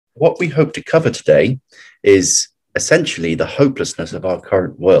What we hope to cover today is essentially the hopelessness of our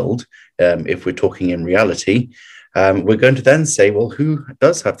current world. If we're talking in reality, we're going to then say, well, who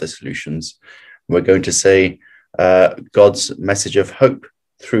does have the solutions? We're going to say God's message of hope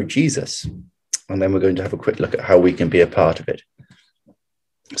through Jesus. And then we're going to have a quick look at how we can be a part of it.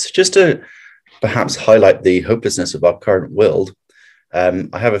 So just to perhaps highlight the hopelessness of our current world, I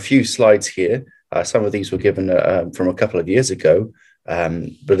have a few slides here. Some of these were given from a couple of years ago,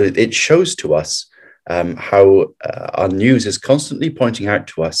 but it shows to us how our news is constantly pointing out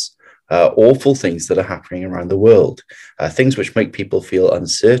to us awful things that are happening around the world, things which make people feel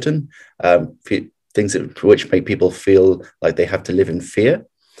uncertain, things which make people feel like they have to live in fear.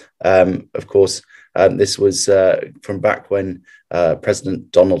 Of course, this was from back when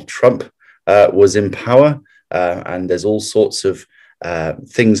President Donald Trump was in power, and there's all sorts of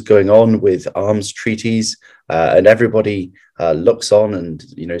things going on with arms treaties, and everybody looks on,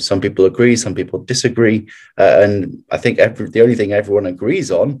 and some people agree, some people disagree, and I think the only thing everyone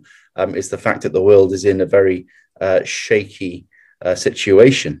agrees on is the fact that the world is in a very shaky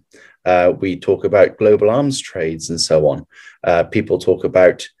situation. We talk about global arms trades and so on. People talk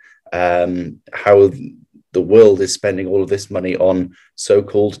about how the world is spending all of this money on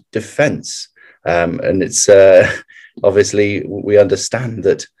so-called defense. And it's obviously, we understand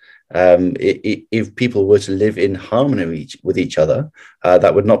that if people were to live in harmony with each other,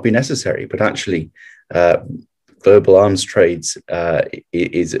 that would not be necessary. But actually, global arms trades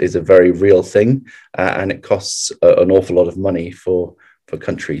is a very real thing, and it costs an awful lot of money for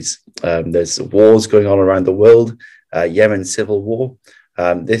countries. There's wars going on around the world, Yemen civil war.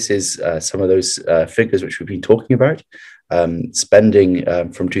 This is some of those figures which we've been talking about. Spending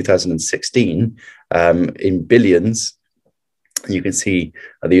from 2016 in billions. You can see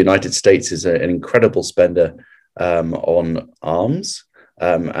the United States is an incredible spender on arms,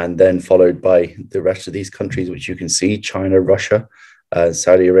 and then followed by the rest of these countries, which you can see: China, Russia,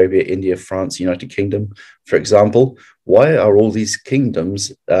 Saudi Arabia, India, France, United Kingdom, for example. Why are all these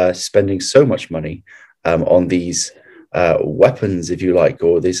kingdoms spending so much money on these weapons, if you like,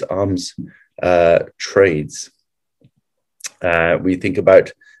 or these arms trades? We think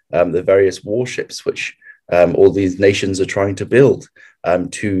about the various warships which all these nations are trying to build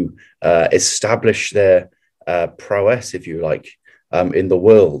to establish their prowess, if you like, in the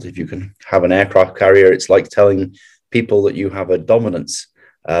world. If you can have an aircraft carrier, it's like telling people that you have a dominance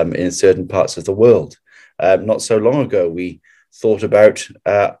in certain parts of the world. Not so long ago, we thought about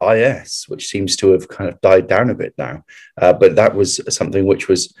IS, which seems to have kind of died down a bit now. But that was something which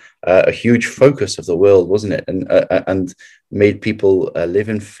was a huge focus of the world, wasn't it? And made people live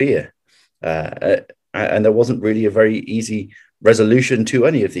in fear. And there wasn't really a very easy resolution to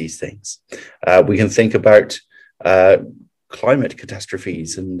any of these things. We can think about climate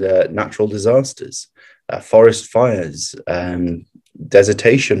catastrophes and natural disasters, forest fires,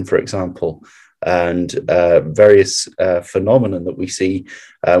 desertation, for example, and various phenomena that we see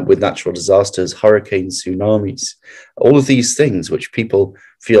with natural disasters, hurricanes, tsunamis, all of these things which people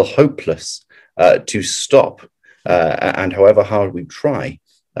feel hopeless to stop. And however hard we try,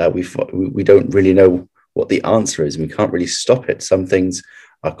 we don't really know what the answer is, and we can't really stop it. Some things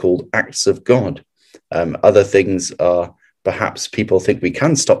are called acts of God. Other things are perhaps people think we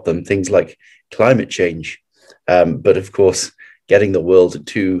can stop them, things like climate change. But of course, getting the world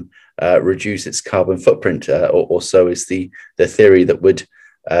to reduce its carbon footprint, or so is the theory that would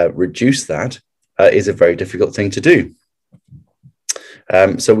reduce that, is a very difficult thing to do.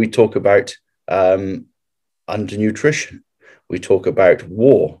 So we talk about undernutrition, we talk about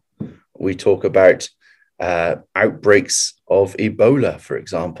war, we talk about outbreaks of Ebola, for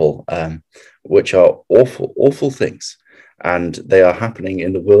example, which are awful things, and they are happening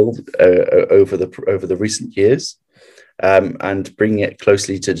in the world over the recent years. And bringing it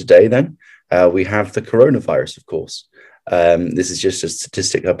closely to today, then we have the coronavirus, of course. This is just a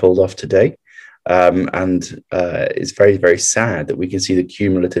statistic I pulled off today, and it's very, very sad that we can see the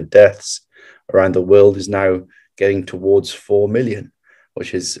cumulative deaths around the world is now getting towards 4 million,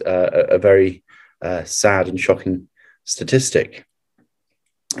 which is a very sad and shocking statistic.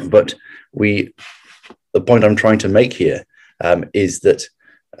 But the point I'm trying to make here is that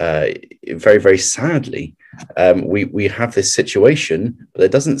very, very sadly, we have this situation, but there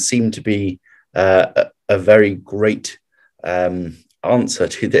doesn't seem to be a very great answer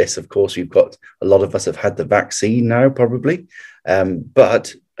to this. Of course, we've got a lot of us have had the vaccine now, probably,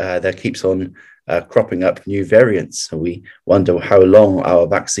 but there keeps on cropping up new variants. So we wonder how long our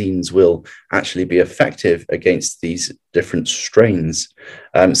vaccines will actually be effective against these different strains.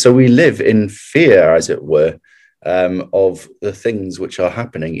 So we live in fear, as it were, of the things which are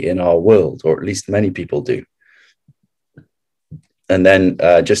happening in our world, or at least many people do. And then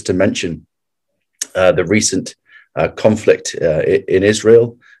just to mention the recent conflict in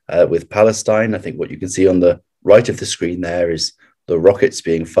Israel with Palestine, I think what you can see on the right of the screen there is the rockets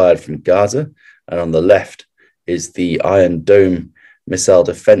being fired from Gaza, and on the left is the Iron Dome missile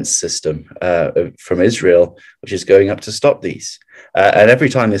defense system from Israel, which is going up to stop these. And every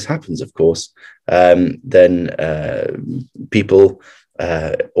time this happens, of course, then people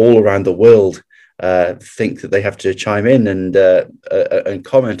all around the world think that they have to chime in and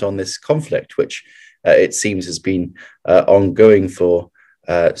comment on this conflict, which it seems has been ongoing for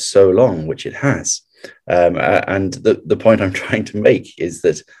so long, which it has. And the point I'm trying to make is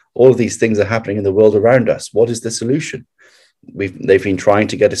that all of these things are happening in the world around us. What is the solution? They've been trying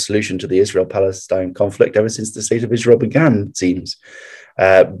to get a solution to the Israel-Palestine conflict ever since the State of Israel began, it seems.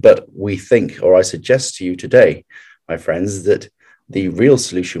 But we think, or I suggest to you today, my friends, that the real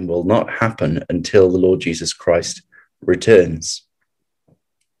solution will not happen until the Lord Jesus Christ returns.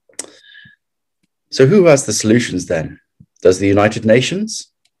 So who has the solutions then? Does the United Nations?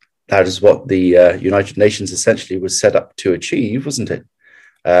 That is what the United Nations essentially was set up to achieve, wasn't it?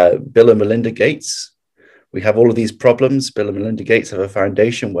 Bill and Melinda Gates. We have all of these problems. Bill and Melinda Gates have a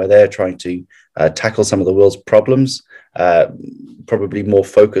foundation where they're trying to tackle some of the world's problems, probably more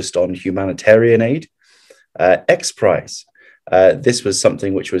focused on humanitarian aid. X Prize. This was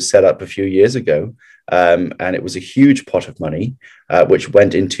something which was set up a few years ago, and it was a huge pot of money which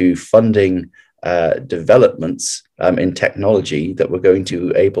went into funding developments in technology that were going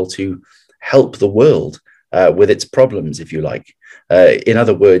to able to help the world with its problems, if you like. In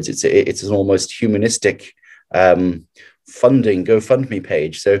other words, it's an almost humanistic funding GoFundMe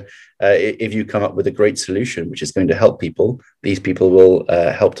page. So if you come up with a great solution which is going to help people, these people will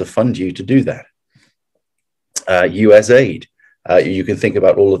help to fund you to do that. US aid. You can think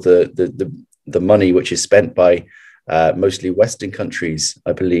about all of the money which is spent by mostly Western countries,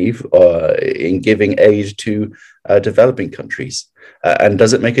 I believe, in giving aid to developing countries. And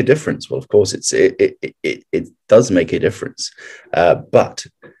does it make a difference? Well, of course, it does make a difference, but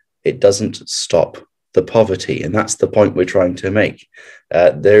it doesn't stop the poverty. And that's the point we're trying to make.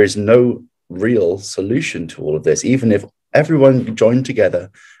 There is no real solution to all of this, even if everyone joined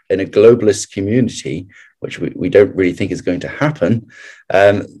together in a globalist community, which we don't really think is going to happen,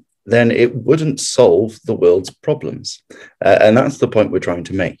 then it wouldn't solve the world's problems. And that's the point we're trying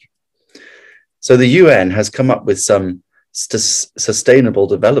to make. So the UN has come up with some sustainable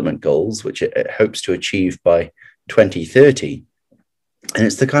development goals, which it hopes to achieve by 2030. And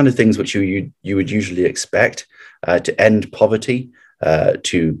it's the kind of things which you would usually expect to end poverty,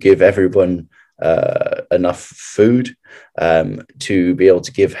 to give everyone enough food, to be able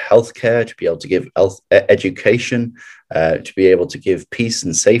to give healthcare, to be able to give education, to be able to give peace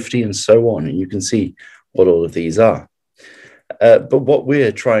and safety, and so on. And you can see what all of these are. But what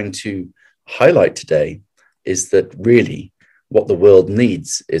we're trying to highlight today is that really what the world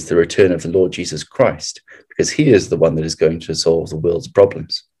needs is the return of the Lord Jesus Christ, because he is the one that is going to solve the world's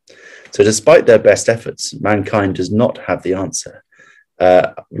problems. So despite their best efforts, mankind does not have the answer.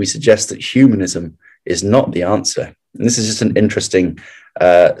 We suggest that humanism is not the answer. And this is just an interesting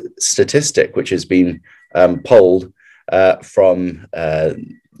statistic which has been polled from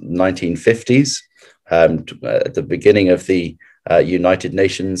 1950s at the beginning of the United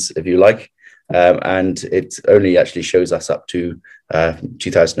Nations, if you like. And it only actually shows us up to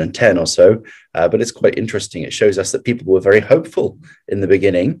 2010 or so, but it's quite interesting. It shows us that people were very hopeful in the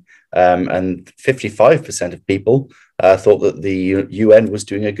beginning, and 55% of people thought that the UN was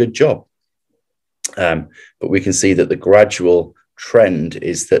doing a good job. But we can see that the gradual trend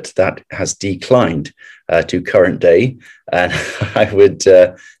is that has declined to current day. And I would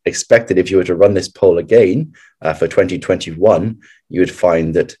expect that if you were to run this poll again for 2021, you would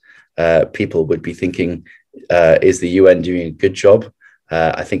find that people would be thinking, is the UN doing a good job?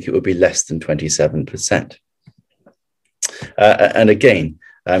 I think it would be less than 27%. And again,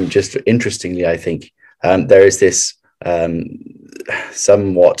 just interestingly, I think there is this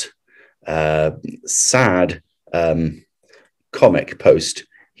somewhat sad comic post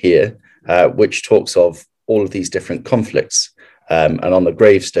here, which talks of all of these different conflicts. And on the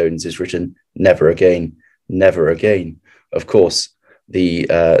gravestones is written, "Never again, never again." Of course, the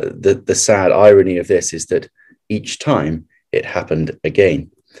sad irony of this is that each time it happened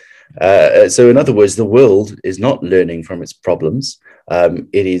again. So in other words, the world is not learning from its problems.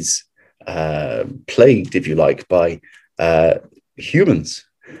 It is plagued, if you like, by humans,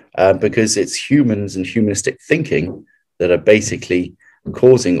 because it's humans and humanistic thinking that are basically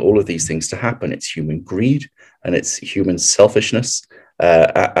causing all of these things to happen. It's human greed, and it's human selfishness,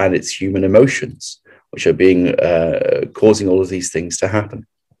 and it's human emotions, which are being causing all of these things to happen.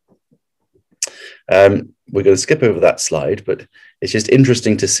 We're going to skip over that slide, but it's just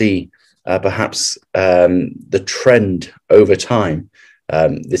interesting to see perhaps the trend over time.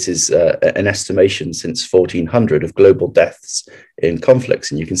 This is an estimation since 1400 of global deaths in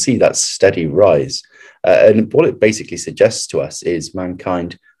conflicts, and you can see that steady rise. And what it basically suggests to us is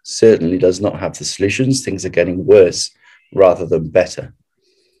mankind certainly does not have the solutions. Things are getting worse rather than better.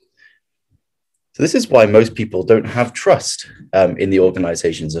 So this is why most people don't have trust in the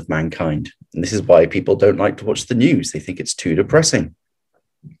organizations of mankind. And this is why people don't like to watch the news. They think it's too depressing.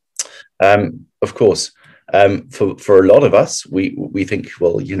 Of course, for a lot of us, we think,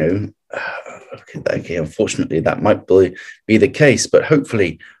 well, you know, okay, unfortunately, that might be the case, but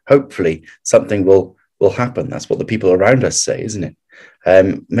hopefully something will happen. That's what the people around us say, isn't it?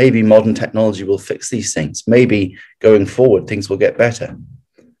 Maybe modern technology will fix these things. Maybe going forward, things will get better.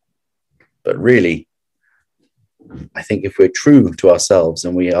 But really, I think if we're true to ourselves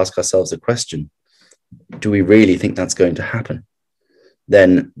and we ask ourselves a question, do we really think that's going to happen?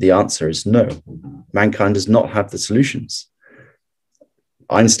 Then the answer is no. Mankind does not have the solutions.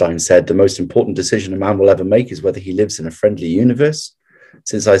 Einstein said the most important decision a man will ever make is whether he lives in a friendly universe.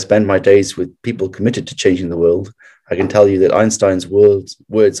 Since I spend my days with people committed to changing the world, I can tell you that Einstein's words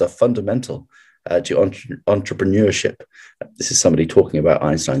are fundamental to entrepreneurship. This is somebody talking about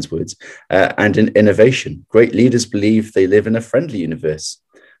Einstein's words. And in innovation, great leaders believe they live in a friendly universe.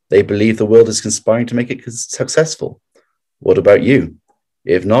 They believe the world is conspiring to make it successful. What about you?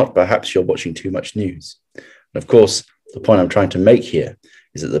 If not, perhaps you're watching too much news. And of course, the point I'm trying to make here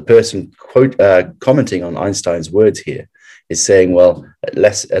is that the person commenting on Einstein's words here is saying, well,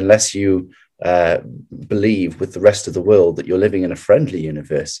 unless you believe with the rest of the world that you're living in a friendly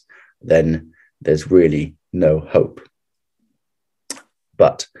universe, then there's really no hope.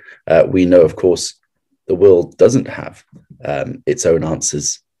 But we know, of course, the world doesn't have its own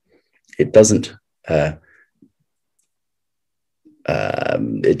answers. It doesn't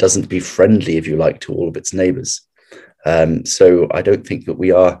be friendly, if you like, to all of its neighbors. So I don't think that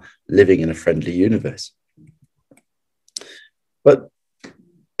we are living in a friendly universe. But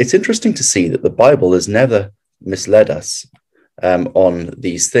it's interesting to see that the Bible has never misled us on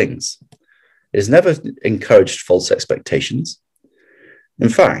these things. It has never encouraged false expectations. In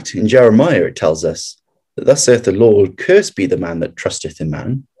fact, in Jeremiah, it tells us that thus saith the Lord, cursed be the man that trusteth in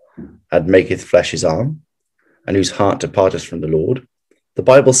man, and maketh flesh his arm, and whose heart departeth from the Lord. The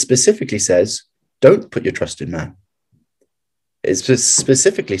Bible specifically says, don't put your trust in man. It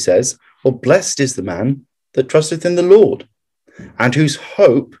specifically says, well, blessed is the man that trusteth in the Lord, and whose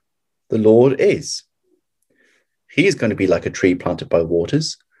hope the Lord is. He is going to be like a tree planted by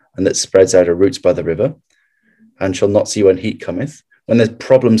waters, and that spreads out her roots by the river, and shall not see when heat cometh. When the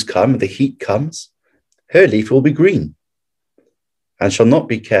problems come, the heat comes, her leaf will be green, and shall not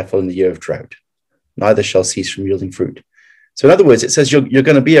be careful in the year of drought, neither shall cease from yielding fruit. So in other words, it says you're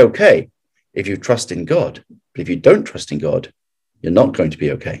going to be okay if you trust in God. But if you don't trust in God, you're not going to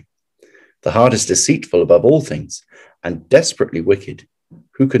be okay. The heart is deceitful above all things and desperately wicked.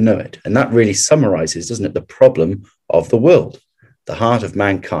 Who can know it? And that really summarizes, doesn't it, the problem of the world. The heart of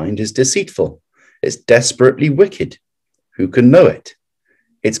mankind is deceitful. It's desperately wicked. Who can know it?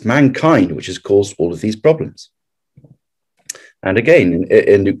 It's mankind which has caused all of these problems. And again,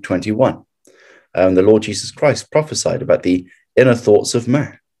 in Luke 21, the Lord Jesus Christ prophesied about the inner thoughts of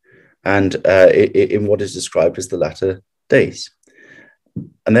man, and in what is described as the latter days.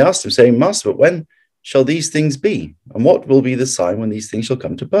 And they asked him, saying, Master, but when shall these things be? And what will be the sign when these things shall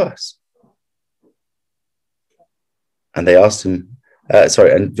come to pass? And they asked him,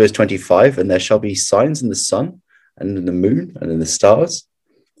 and verse 25, and there shall be signs in the sun, and in the moon, and in the stars,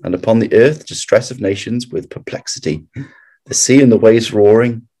 and upon the earth distress of nations with perplexity, the sea and the waves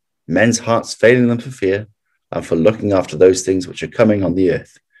roaring, men's hearts failing them for fear, and for looking after those things which are coming on the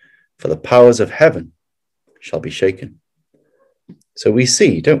earth. For the powers of heaven shall be shaken. So we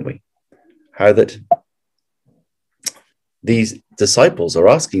see, don't we, how that these disciples are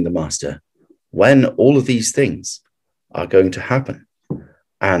asking the Master when all of these things are going to happen.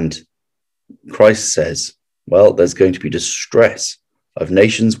 And Christ says, well, there's going to be distress of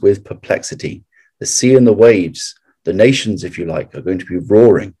nations with perplexity. The sea and the waves, the nations, if you like, are going to be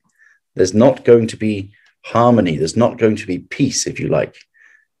roaring. There's not going to be harmony. There's not going to be peace, if you like.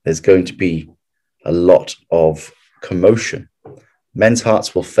 There's going to be a lot of commotion. Men's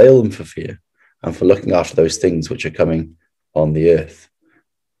hearts will fail them for fear and for looking after those things which are coming on the earth.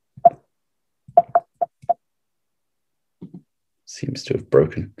 Seems to have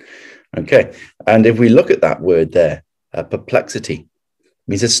broken. Okay. And if we look at that word there, perplexity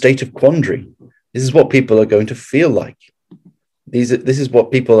means a state of quandary. This is what people are going to feel like. This is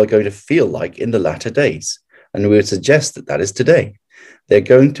what people are going to feel like in the latter days. And we would suggest that that is today. They're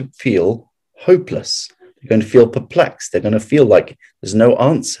going to feel hopeless. They're going to feel perplexed. They're going to feel like there's no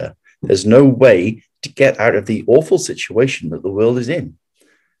answer. There's no way to get out of the awful situation that the world is in.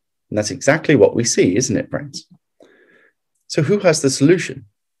 And that's exactly what we see, isn't it, friends? So who has the solution?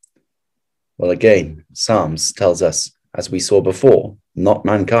 Well, again, Psalms tells us, as we saw before, not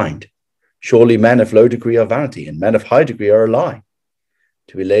mankind. Surely men of low degree are vanity, and men of high degree are a lie.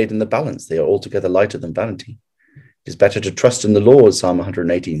 To be laid in the balance, they are altogether lighter than vanity. It is better to trust in the Lord, Psalm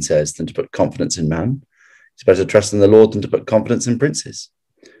 118 says, than to put confidence in man. It's better to trust in the Lord than to put confidence in princes.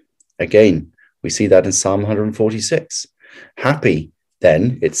 Again, we see that in Psalm 146. Happy,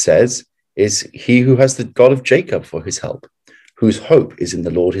 then, it says, is he who has the God of Jacob for his help, whose hope is in the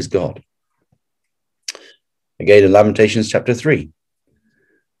Lord his God. Again, in Lamentations chapter 3,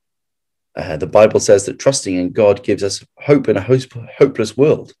 the Bible says that trusting in God gives us hope in a hopeless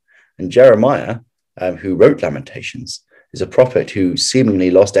world. And Jeremiah, who wrote Lamentations, is a prophet who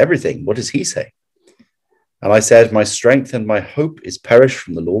seemingly lost everything. What does he say? And I said, my strength and my hope is perished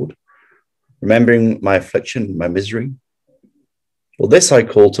from the Lord, remembering my affliction and my misery. Well, this I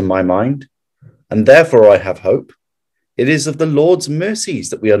call to my mind, and therefore I have hope. It is of the Lord's mercies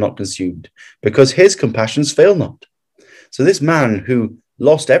that we are not consumed, because his compassions fail not. So this man who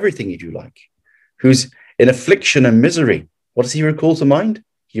lost everything, if you like, who's in affliction and misery, what does he recall to mind?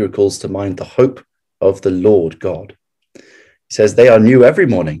 He recalls to mind the hope of the Lord God. He says, they are new every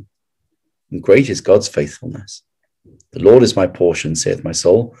morning, and great is God's faithfulness. The Lord is my portion, saith my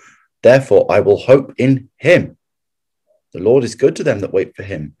soul. Therefore I will hope in him. The Lord is good to them that wait for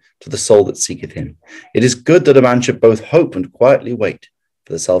him, to the soul that seeketh him. It is good that a man should both hope and quietly wait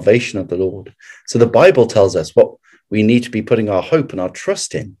for the salvation of the Lord. So the Bible tells us what we need to be putting our hope and our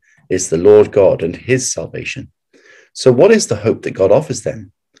trust in is the Lord God and his salvation. So what is the hope that God offers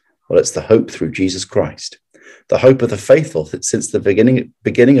them? Well, it's the hope through Jesus Christ, the hope of the faithful that since the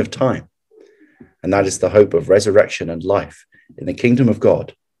beginning of time. And that is the hope of resurrection and life in the kingdom of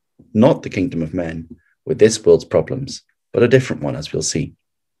God, not the kingdom of men with this world's problems, but a different one, as we'll see.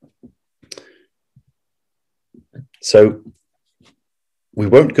 So we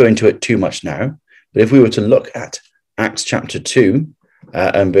won't go into it too much now, but if we were to look at Acts chapter 2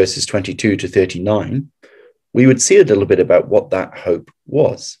 and verses 22 to 39, we would see a little bit about what that hope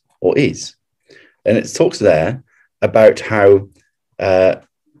was or is. And it talks there about how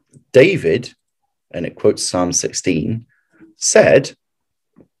David, and it quotes Psalm 16, said,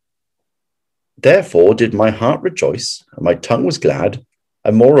 therefore did my heart rejoice, and my tongue was glad,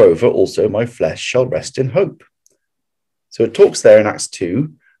 and moreover also my flesh shall rest in hope. So it talks there in Acts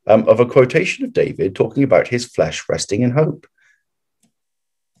 2 of a quotation of David talking about his flesh resting in hope.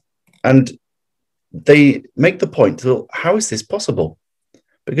 And they make the point, well, how is this possible?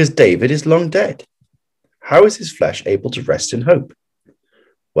 Because David is long dead. How is his flesh able to rest in hope?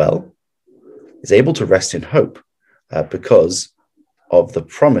 Well, he's able to rest in hope because of the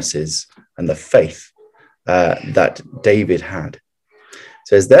promises and the faith that David had. It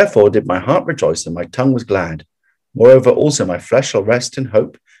says, therefore did my heart rejoice and my tongue was glad. Moreover, also my flesh shall rest in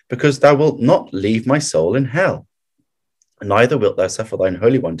hope, because thou wilt not leave my soul in hell, neither wilt thou suffer thine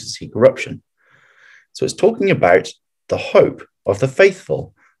Holy One to see corruption. So it's talking about the hope of the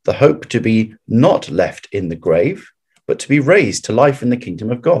faithful, the hope to be not left in the grave, but to be raised to life in the kingdom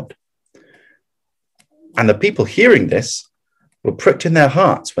of God. And the people hearing this were pricked in their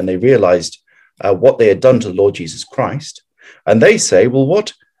hearts when they realized what they had done to the Lord Jesus Christ. And they say, well,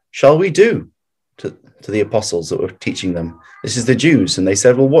 what shall we do? To the apostles that were teaching them. This is the Jews. And they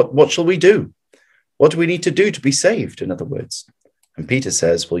said, well, what shall we do? What do we need to do to be saved, in other words? And Peter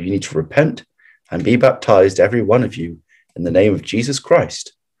says, well, you need to repent and be baptized, every one of you, in the name of Jesus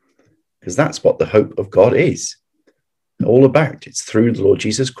Christ. Because that's what the hope of God is all about. It's through the Lord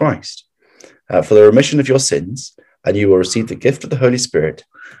Jesus Christ. For the remission of your sins, and you will receive the gift of the Holy Spirit,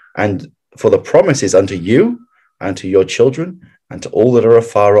 and for the promises unto you and to your children and to all that are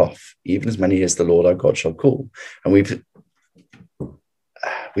afar off, even as many as the Lord our God shall call. And we've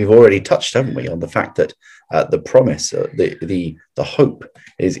already touched, haven't we, on the fact that the promise, the hope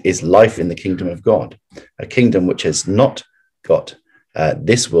is life in the kingdom of God, a kingdom which has not got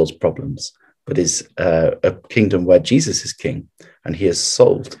this world's problems, but is a kingdom where Jesus is king and he has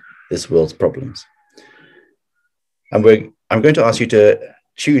solved this world's problems. And I'm going to ask you to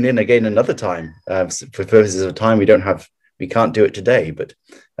tune in again another time. For purposes of time, we can't do it today, but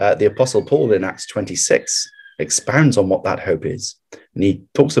the Apostle Paul in Acts 26, expounds on what that hope is. And he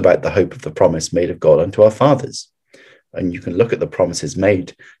talks about the hope of the promise made of God unto our fathers. And you can look at the promises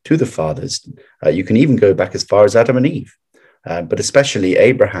made to the fathers. You can even go back as far as Adam and Eve, but especially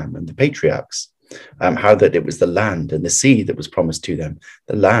Abraham and the patriarchs, how that it was the land and the sea that was promised to them,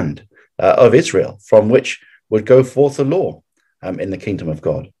 the land of Israel, from which would go forth the law in the kingdom of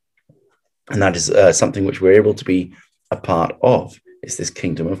God. And that is something which we're able to be a part of, is this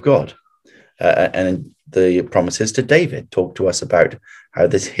kingdom of God. And the promises to David talk to us about how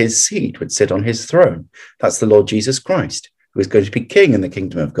his seed would sit on his throne. That's the Lord Jesus Christ, who is going to be king in the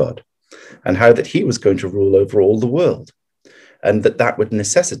kingdom of God, and how that he was going to rule over all the world, and that would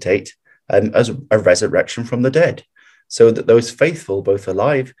necessitate as a resurrection from the dead, so that those faithful, both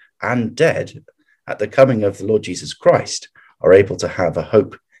alive and dead, at the coming of the Lord Jesus Christ, are able to have a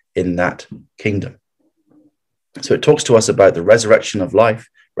hope in that kingdom. So it talks to us about the resurrection and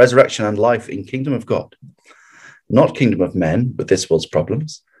life in kingdom of God, not kingdom of men with this world's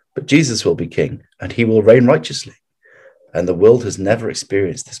problems, but Jesus will be king and he will reign righteously. And the world has never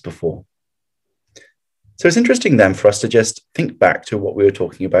experienced this before. So it's interesting then for us to just think back to what we were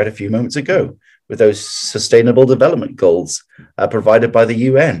talking about a few moments ago with those sustainable development goals provided by the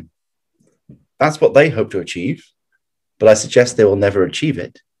UN. That's what they hope to achieve, but I suggest they will never achieve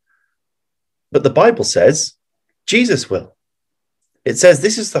it. But the Bible says Jesus will. It says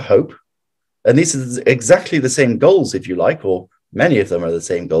this is the hope, and these are exactly the same goals, if you like, or many of them are the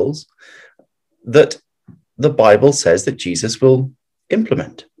same goals, that the Bible says that Jesus will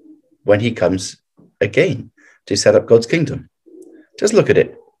implement when he comes again to set up God's kingdom. Just look at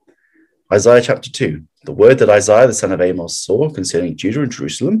it. Isaiah chapter 2, the word that Isaiah the son of Amos saw concerning Judah and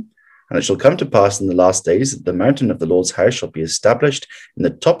Jerusalem, and it shall come to pass in the last days that the mountain of the Lord's house shall be established in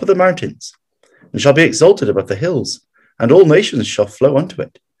the top of the mountains, and shall be exalted above the hills, and all nations shall flow unto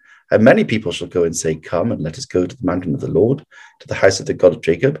it. And many people shall go and say, come, and let us go to the mountain of the Lord, to the house of the God of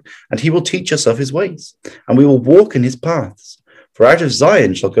Jacob, and he will teach us of his ways, and we will walk in his paths. For out of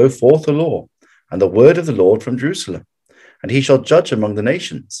Zion shall go forth the law, and the word of the Lord from Jerusalem. And he shall judge among the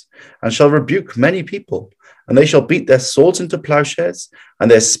nations, and shall rebuke many people, and they shall beat their swords into plowshares,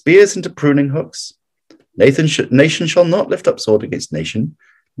 and their spears into pruning hooks. Nation shall not lift up sword against nation,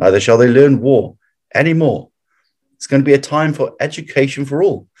 neither shall they learn war any more. It's going to be a time for education for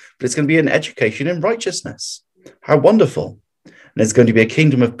all, but it's going to be an education in righteousness. How wonderful. And it's going to be a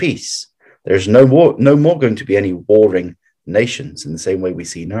kingdom of peace. There's no more going to be any warring nations in the same way we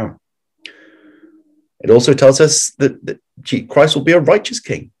see now. It also tells us that Christ will be a righteous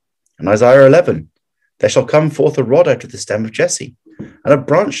king. In Isaiah 11, there shall come forth a rod out of the stem of Jesse, and a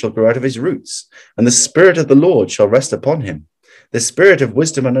branch shall grow out of his roots, and the Spirit of the Lord shall rest upon him, the Spirit of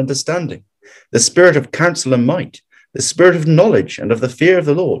wisdom and understanding, the Spirit of counsel and might, the Spirit of knowledge and of the fear of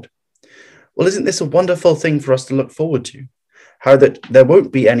the Lord. Well, isn't this a wonderful thing for us to look forward to? How that there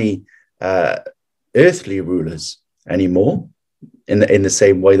won't be any earthly rulers anymore in the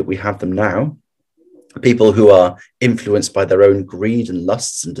same way that we have them now. People who are influenced by their own greed and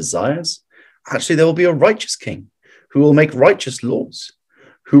lusts and desires. Actually, there will be a righteous king who will make righteous laws,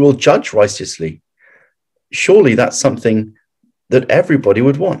 who will judge righteously. Surely that's something that everybody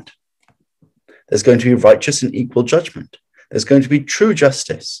would want. There's going to be righteous and equal judgment. There's going to be true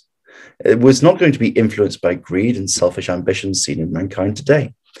justice. It was not going to be influenced by greed and selfish ambitions seen in mankind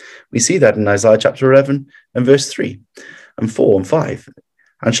today. We see that in Isaiah chapter 11 and verse 3 and 4 and 5.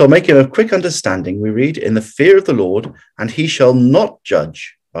 And shall make him of quick understanding, we read, in the fear of the Lord, and he shall not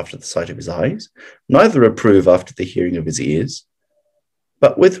judge after the sight of his eyes, neither approve after the hearing of his ears.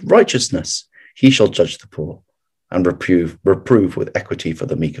 But with righteousness he shall judge the poor, and reprove with equity for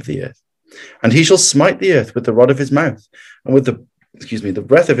the meek of the earth. And he shall smite the earth with the rod of his mouth, and with the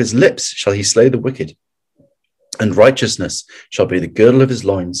breath of his lips shall he slay the wicked. And righteousness shall be the girdle of his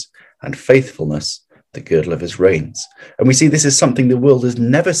loins, and faithfulness the girdle of his reins. And we see this is something the world has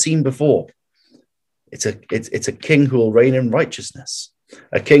never seen before. It's a king who will reign in righteousness,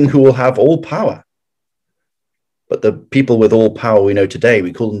 a king who will have all power. But the people with all power we know today,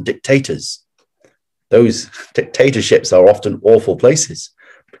 we call them dictators. Those dictatorships are often awful places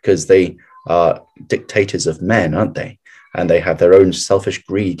because they are dictators of men, aren't they? And they have their own selfish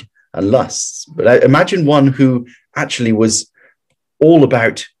greed and lusts. But imagine one who actually was all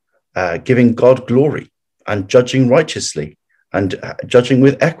about giving God glory and judging righteously and judging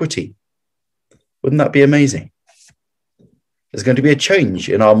with equity. Wouldn't that be amazing? There's going to be a change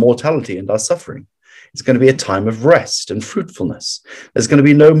in our mortality and our suffering. It's going to be a time of rest and fruitfulness. There's going to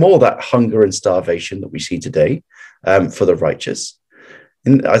be no more that hunger and starvation that we see today for the righteous.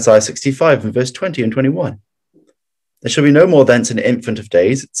 In Isaiah 65 and verse 20 and 21. There shall be no more thence an infant of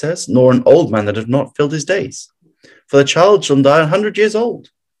days, it says, nor an old man that have not filled his days. For the child shall die 100 years old,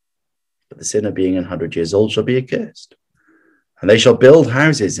 but the sinner being 100 years old shall be accursed. And they shall build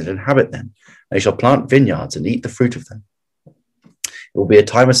houses and inhabit them. They shall plant vineyards and eat the fruit of them. It will be a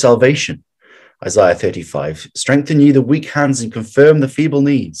time of salvation. Isaiah 35. Strengthen ye the weak hands and confirm the feeble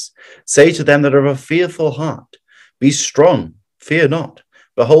knees. Say to them that are of a fearful heart, be strong, fear not.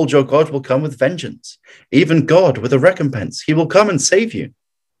 Behold, your God will come with vengeance, even God with a recompense. He will come and save you.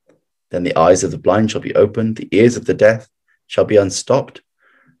 Then the eyes of the blind shall be opened, the ears of the deaf shall be unstopped.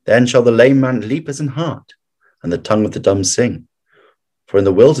 Then shall the lame man leap as an hart, and the tongue of the dumb sing. For in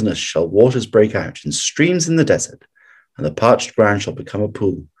the wilderness shall waters break out, and streams in the desert, and the parched ground shall become a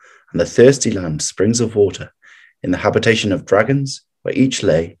pool, and the thirsty land springs of water. In the habitation of dragons, where each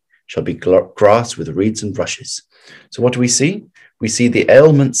lay, shall be grass with reeds and rushes. So what do we see? We see the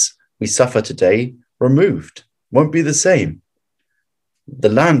ailments we suffer today removed. Won't be the same. The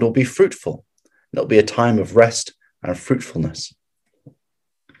land will be fruitful. It'll be a time of rest and fruitfulness.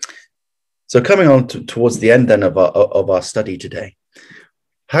 So coming on towards the end then of our study today,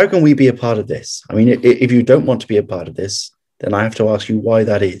 how can we be a part of this? I mean, if you don't want to be a part of this, then I have to ask you why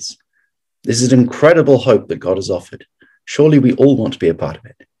that is. This is an incredible hope that God has offered. Surely we all want to be a part of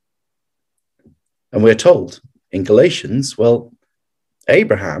it. And we're told in Galatians, well,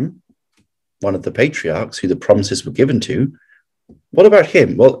 Abraham, one of the patriarchs who the promises were given to, what about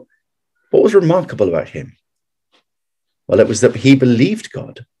him? Well, what was remarkable about him? Well, it was that he believed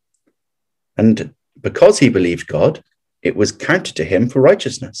God. And because he believed God, it was counted to him for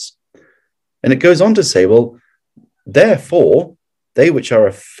righteousness. And it goes on to say, well, therefore, they which are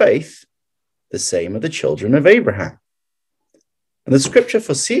of faith, the same are the children of Abraham. And the scripture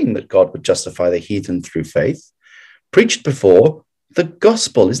foreseeing that God would justify the heathen through faith, preached before the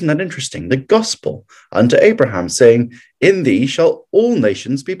gospel. Isn't that interesting? The gospel unto Abraham, saying, in thee shall all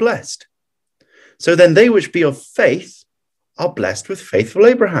nations be blessed. So then they which be of faith are blessed with faithful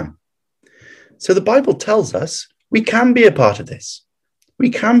Abraham. So the Bible tells us we can be a part of this. We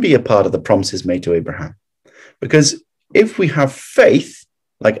can be a part of the promises made to Abraham. Because if we have faith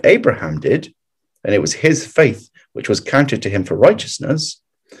like Abraham did, and it was his faith which was counted to him for righteousness,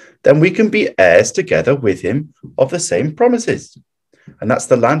 then we can be heirs together with him of the same promises. And that's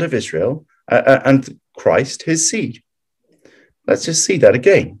the land of Israel and Christ, his seed. Let's just see that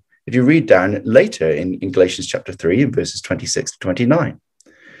again. If you read down later in Galatians chapter 3 in verses 26 to 29,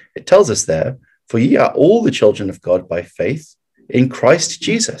 it tells us there, for ye are all the children of God by faith in Christ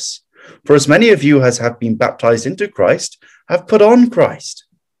Jesus. For as many of you as have been baptized into Christ have put on Christ.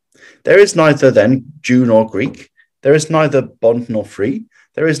 There is neither then Jew nor Greek. There is neither bond nor free.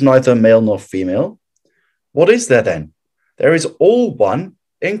 There is neither male nor female. What is there then? There is all one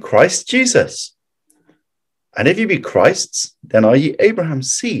in Christ Jesus. And if ye be Christ's, then are ye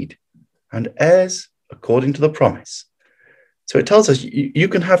Abraham's seed and heirs according to the promise. So it tells us you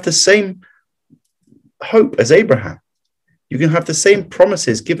can have the same hope as Abraham. You can have the same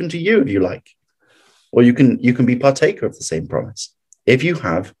promises given to you if you like. Or you can be partaker of the same promise if you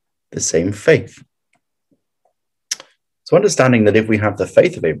have the same faith. So understanding that if we have the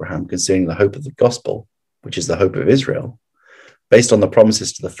faith of Abraham concerning the hope of the gospel, which is the hope of Israel, based on the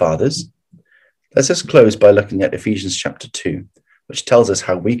promises to the fathers, let's just close by looking at Ephesians chapter 2, which tells us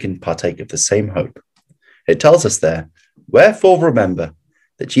how we can partake of the same hope. It tells us there, wherefore remember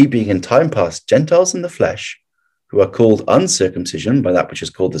that ye being in time past Gentiles in the flesh, who are called uncircumcision by that which is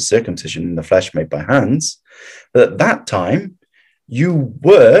called the circumcision in the flesh made by hands, that at that time you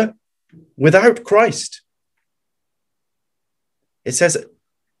were without Christ. It says,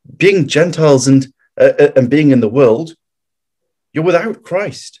 being Gentiles and being in the world, you're without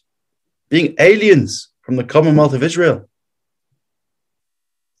Christ, being aliens from the commonwealth of Israel,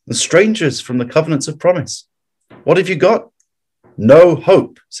 the strangers from the covenants of promise. What have you got? No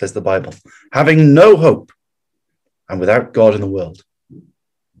hope, says the Bible. Having no hope and without God in the world.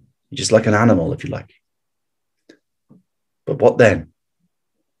 You're just like an animal, if you like. But what then?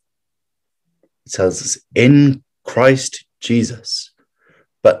 It tells us in Christ Jesus.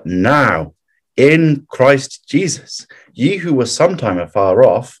 But now, in Christ Jesus, ye who were sometime afar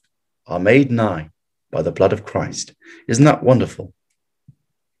off are made nigh by the blood of Christ. Isn't that wonderful?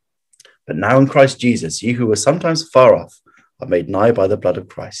 But now in Christ Jesus, ye who were sometimes far off are made nigh by the blood of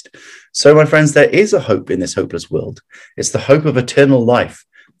Christ. So, my friends, there is a hope in this hopeless world. It's the hope of eternal life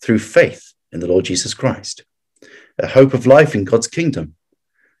through faith in the Lord Jesus Christ. A hope of life in God's kingdom.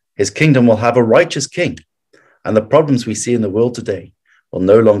 His kingdom will have a righteous king, and the problems we see in the world today will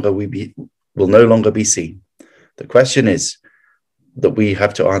no longer be seen. The question is that we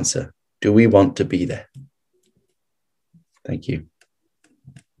have to answer, do we want to be there? Thank you.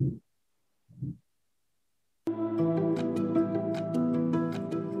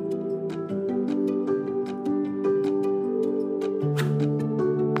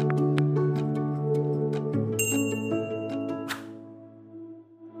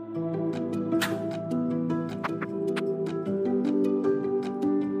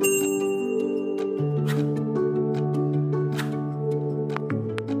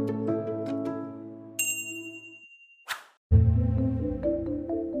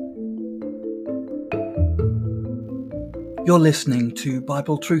 You're listening to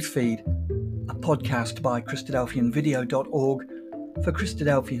Bible Truth Feed, a podcast by Christadelphianvideo.org for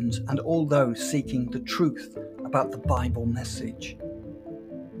Christadelphians and all those seeking the truth about the Bible message.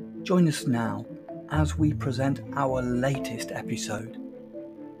 Join us now as we present our latest episode.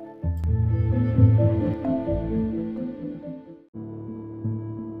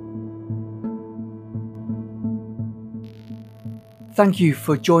 Thank you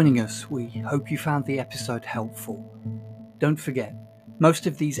for joining us. We hope you found the episode helpful. Don't forget, most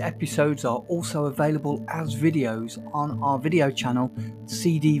of these episodes are also available as videos on our video channel,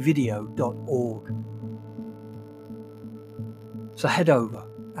 cdvideo.org. So head over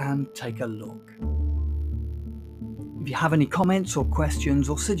and take a look. If you have any comments or questions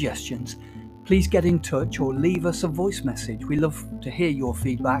or suggestions, please get in touch or leave us a voice message. We love to hear your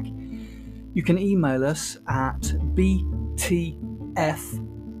feedback. You can email us at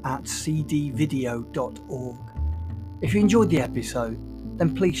btf@cdvideo.org. If you enjoyed the episode,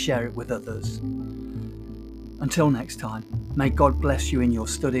 then please share it with others. Until next time, may God bless you in your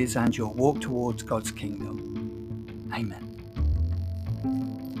studies and your walk towards God's kingdom. Amen.